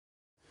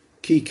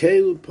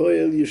Kikel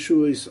poel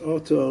Yeshua's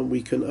Oto,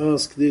 we can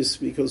ask this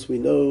because we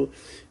know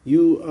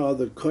you are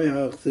the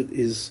koyach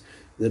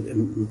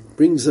that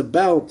brings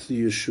about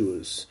the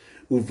Yeshua's.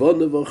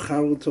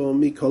 Uvonavocharto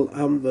mikol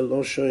am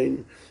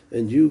veloshain,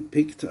 and you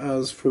picked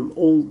us from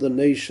all the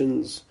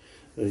nations.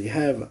 You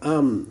have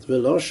am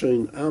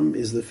veloshain. Am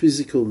is the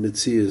physical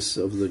metzius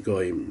of the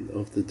goyim,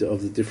 of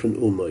the different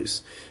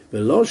umos.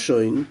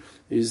 Veloshain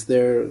is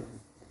their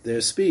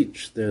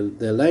speech, their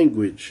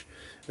language.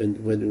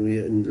 And when we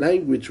in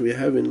language we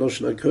have in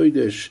Lashon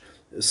HaKodesh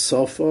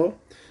Sofa,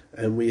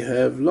 and we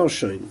have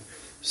Lashon.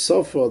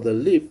 Sofa, the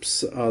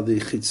lips, are the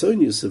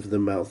chitzonius of the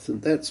mouth,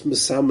 and that's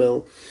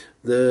Mesamel,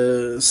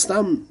 the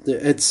stam, the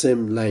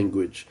etzem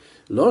language.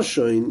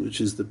 Lashon, which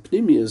is the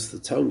pnimius, the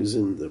tongue is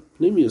in the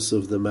pnimius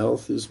of the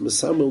mouth, is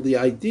Mesamel, the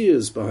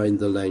ideas behind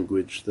the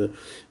language, the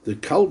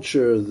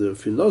culture, the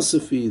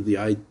philosophy, the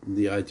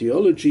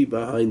ideology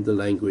behind the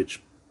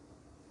language.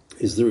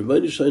 Is the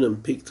Rebbeinu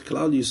Shalom picked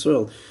Klal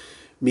Yisrael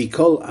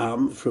Mikol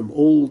Am, from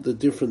all the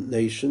different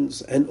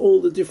nations and all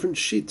the different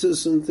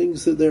shittas and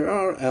things that there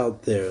are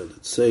out there.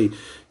 Let's say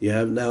you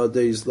have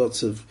nowadays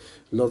lots of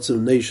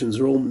nations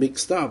are all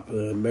mixed up.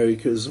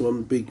 America is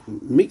one big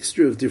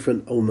mixture of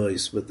different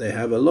omos, but they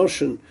have a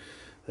lashon,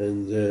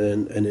 and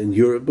in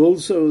Europe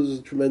also is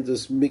a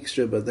tremendous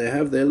mixture, but they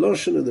have their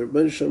lashon, and the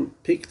Rebbeinu Shalom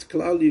picked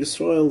Klal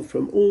Yisrael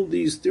from all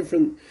these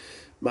different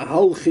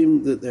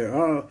mahalchim that there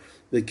are.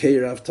 The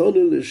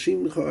keiraftonu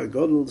l'shimcha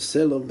agadol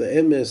selam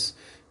be'emes,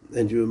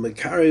 and you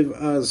makarev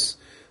us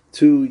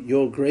to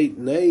your great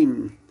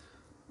name.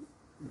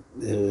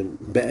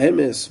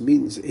 Be'emes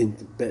means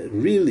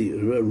really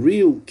a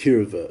real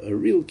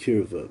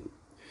kirva.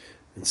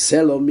 And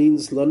selo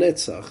means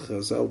lanetzach,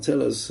 as I'll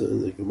tell us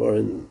in the Gemara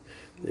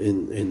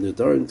in the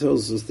Doron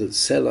tells us that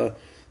sela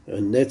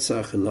and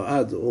netzach and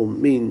la'ad all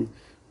mean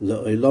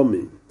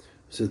la'olamim.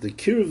 So the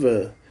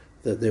kirva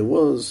that there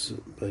was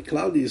by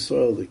Klal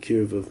Yisrael, the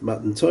kirva of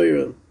Matan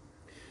Torah,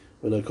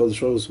 when HaKadosh Baruch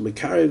Hu was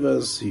mekarev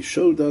us, he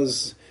showed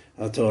us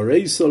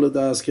Atarei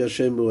Soladas Ki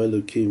Hashem Hu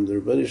Elokim. The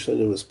Rebbeinu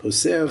Shalom was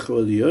poseach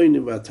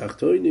Olionim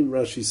Atachtoinim.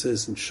 Rashi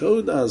says, and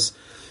showed us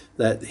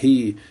that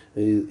he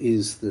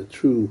is the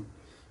true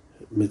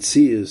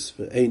Metzias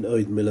for Ein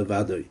Oid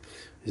Milavadoi.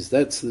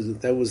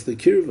 That was the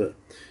kirva.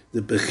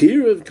 The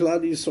Bechir of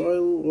Klal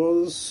Yisrael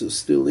was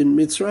still in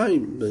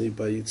Mitzrayim,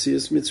 by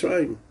Yitzias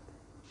Mitzrayim.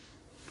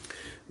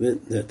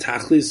 The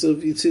tachlis of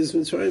Yitzias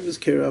Mitzrayim is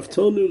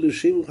Keraftonu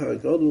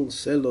l'shimcha gadol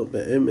selo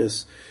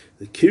be'emes.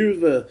 The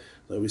kirva,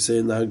 like we say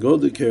in the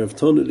Haggadah,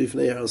 Keraftonu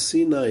lifnei Har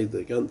Sinai,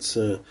 the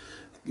ganze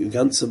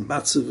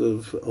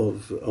matzav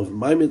of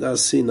Maimed Har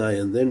Sinai,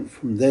 and then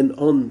from then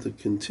on the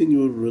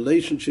continual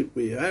relationship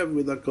we have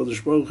with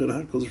HaKadosh Baruch Hu,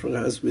 and HaKadosh Baruch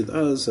Hu has with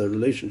us, a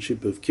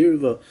relationship of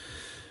kirva.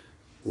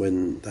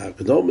 When the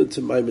Haggadah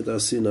to Maimed Har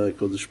Sinai,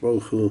 HaKadosh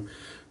Baruch Hu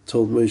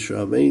told Moshe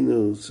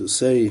Rabbeinu to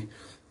say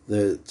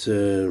that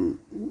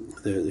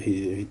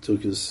he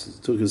took us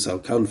al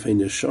kanfei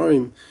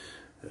nesharim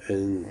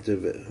and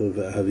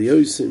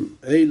haviosim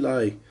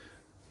Eli.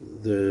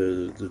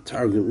 The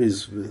targum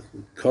is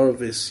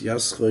karves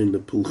yaschon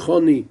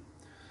lepulchoni.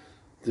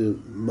 The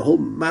whole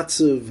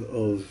matzav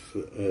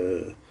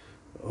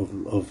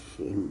of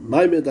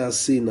Maimed Har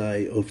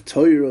Sinai, of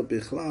Torah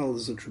bichlal,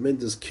 is a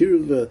tremendous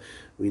kirva.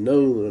 We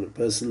know when a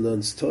person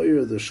learns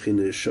Torah, the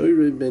Shechina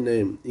Shoyre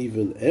Benem,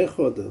 even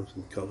Echad,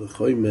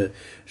 Kavachoyme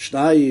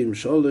Shtayim,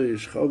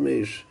 Sholish,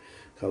 Chomesh,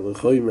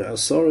 Kavachoyme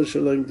Asara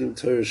Shalomdim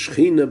Torah,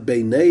 Shechina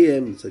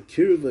Beineim, the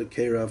kirva,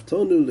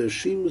 Keraftonu,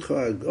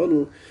 Leshimcha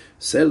Agadol,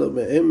 Selo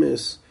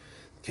Me'emes,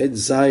 Ked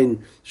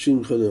Zayin,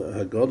 Shimcha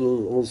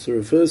Agadol, also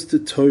refers to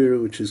Torah,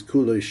 which is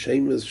Kuloi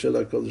Shemes Shel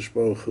HaKadosh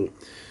Baruch Hu.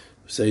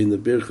 Say in the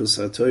Birchas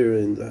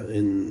HaTorah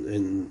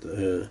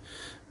in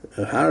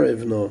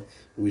Harev no,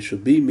 we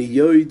should be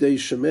miyoidei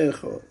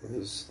shemecha.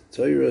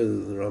 Torah,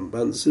 the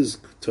Ramban says,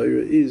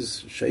 Torah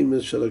is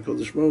shemes shel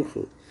HaKadosh Baruch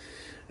Hu.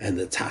 And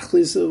the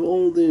tachlis of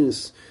all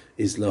this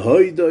is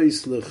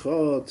lahoidois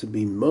lecha, to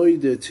be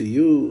moide to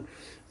you,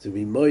 to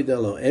be moide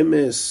al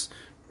emes,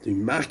 to be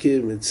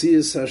makir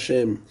metzias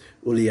Hashem,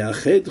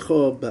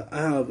 uliachedcha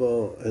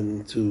ba'ava,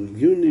 and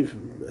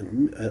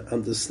to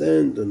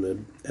understand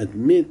and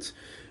admit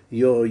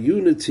your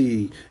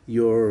unity,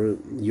 your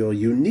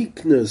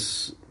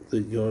uniqueness,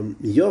 your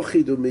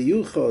yochid or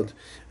meyuchad,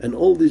 and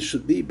all this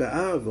should be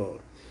ba'ava.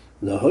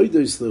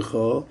 Lahoidos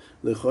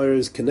lecha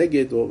is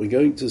connected what we're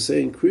going to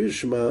say in Kriya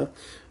Shema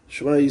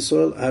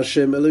Yisrael,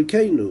 Hashem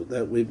Elokeinu,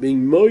 that we're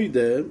being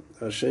moide,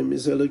 Hashem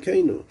is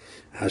Elokeinu.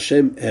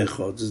 Hashem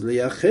echad is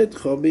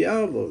liyachedcha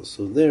ba'ava.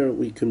 So there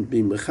we can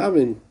be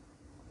mechavin,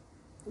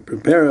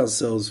 prepare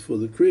ourselves for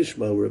the Kriya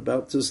Shema we're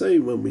about to say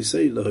when we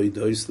say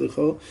Lahoidos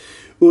lecha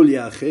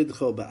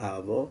u'liyachedcha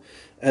ba'ava,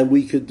 and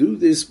we could do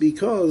this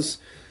because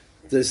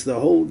there's the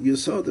whole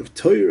Yisod of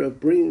Torah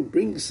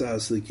brings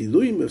us, the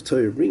Giluyim of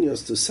Torah bring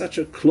us to such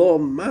a klor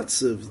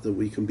matzav that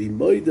we can be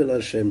moidel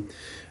Hashem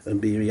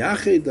and be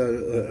yached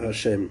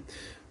Hashem.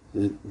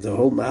 the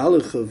whole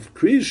Mahalach of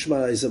Kriya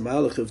Shema is a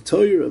Mahalach of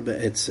Torah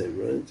be'etzem,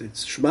 right?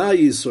 It's Shema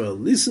Yisrael,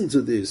 listen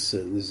to this,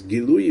 and this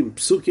Giluyim,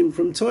 Psukim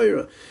from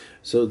Torah.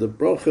 So the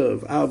bracha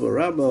of Ava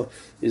Rabbah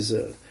is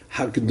a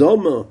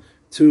Hakdama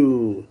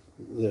to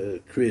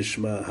the Kriya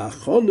Shema,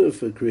 Hachonah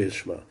for Kriya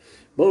Shema.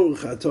 Baruch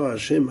atah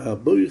Hashem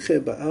haboiche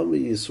ba'am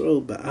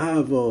Yisrael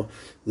ba'ava,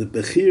 the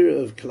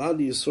Bechira of Klal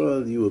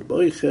Yisrael, you were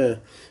boiche,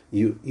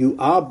 you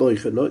are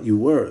boiche, not you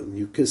were.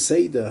 You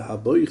keseda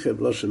haboiche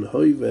b'lashon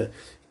hoive,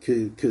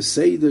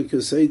 keseda,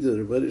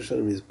 the Rebbeinu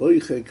Shalom is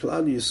boiche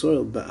Klal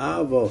Yisrael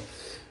ba'ava,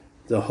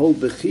 the whole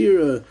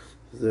Bechira.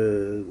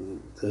 The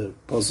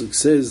pasuk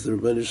says the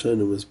Rebbeinu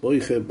Shalom was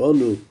boiche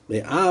banu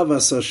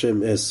me'avas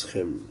Hashem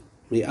eschem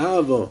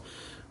me'ava.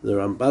 The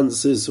Ramban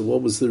says, so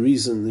what was the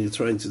reason? You're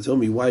trying to tell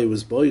me why he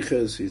was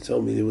boiche. So you tell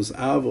me it was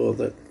avo.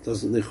 That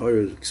doesn't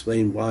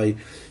explain why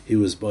he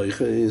was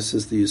boiche. He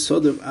says the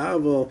yesod of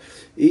avo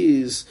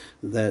is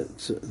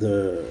that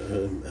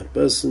a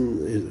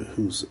person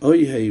who's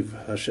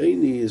oihev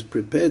hasheni is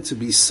prepared to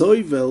be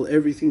soivel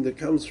everything that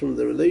comes from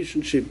the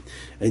relationship,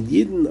 and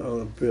Yidden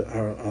are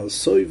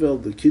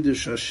soivel the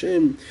kiddush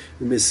Hashem,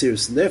 the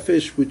mesiras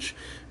nefesh,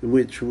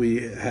 which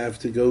we have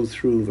to go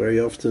through very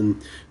often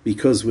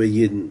because we're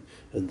Yidden.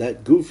 And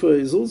that gufa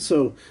is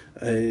also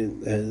a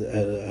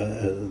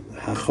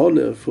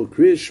hachona for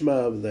Kriya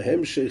Shema. The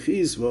hemshech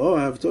is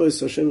v'ohavto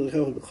Hashem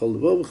l'checha b'chol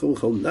levavecha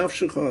b'chol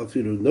nafshecha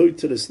afilu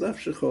noiteres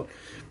nafshecha,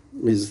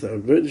 is the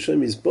Rebbeinu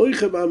Shalom is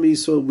boiche b'am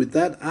Yisrael with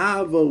that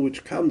ava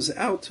which comes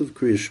out of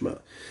Kriya Shema.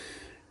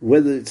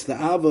 Whether it's the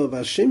ava of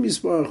Hashem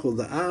Yisbarach or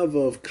the ava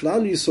of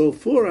Klal Yisrael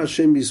for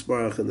Hashem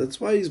Yisbarach, and that's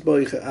why he's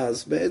boiche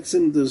as.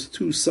 Be'etzim, there's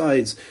two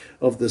sides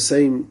of the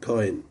same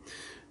coin.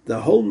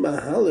 The whole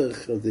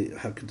mahalach of the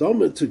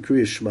Hakdama to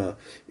Kriya Shema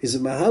is a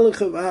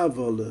mahalach of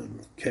Ava.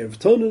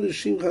 Kervtonu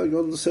l'shimcha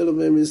God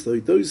l'selavim is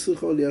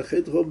lo'itoislicho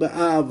li'achedcho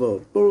be'ava.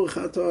 Baruch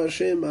atah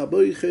Hashem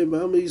aboiche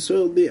b'am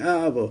Yisrael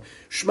be'ava.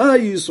 Shema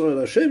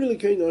Yisrael Hashem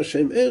Elokeinu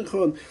Hashem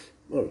Echad.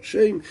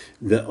 Hashem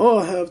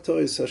ve'ohav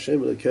tois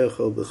Hashem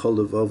Elokecho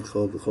b'chol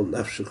levavcho b'chol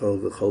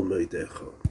nafshecho b'chol moedecho.